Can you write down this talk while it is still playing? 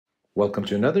Welcome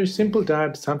to another simple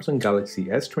dad Samsung Galaxy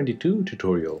S22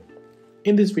 tutorial.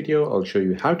 In this video, I'll show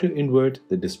you how to invert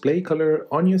the display color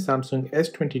on your Samsung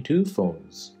S22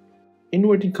 phones.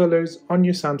 Inverting colors on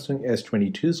your Samsung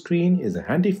S22 screen is a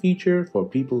handy feature for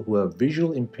people who have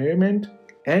visual impairment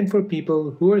and for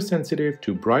people who are sensitive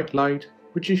to bright light,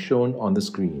 which is shown on the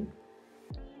screen.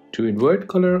 To invert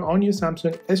color on your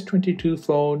Samsung S22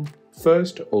 phone,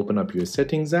 first open up your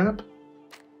Settings app.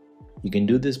 You can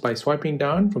do this by swiping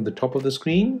down from the top of the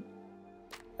screen,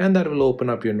 and that will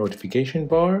open up your notification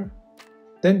bar.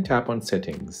 Then tap on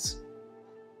Settings.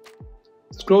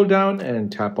 Scroll down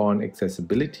and tap on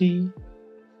Accessibility.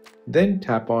 Then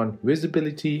tap on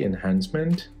Visibility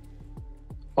Enhancement.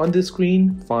 On the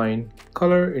screen, find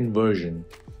Color Inversion.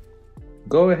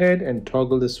 Go ahead and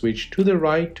toggle the switch to the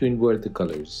right to invert the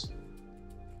colors.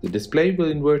 The display will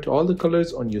invert all the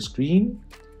colors on your screen.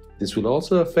 This will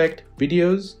also affect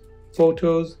videos,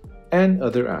 photos, and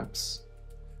other apps.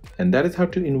 And that is how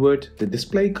to invert the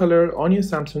display color on your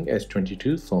Samsung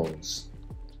S22 phones.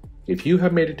 If you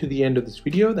have made it to the end of this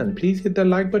video, then please hit the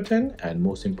like button, and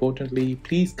most importantly,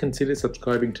 please consider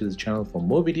subscribing to this channel for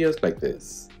more videos like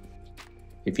this.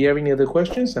 If you have any other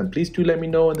questions, then please do let me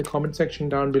know in the comment section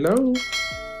down below.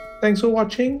 Thanks for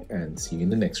watching, and see you in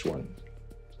the next one.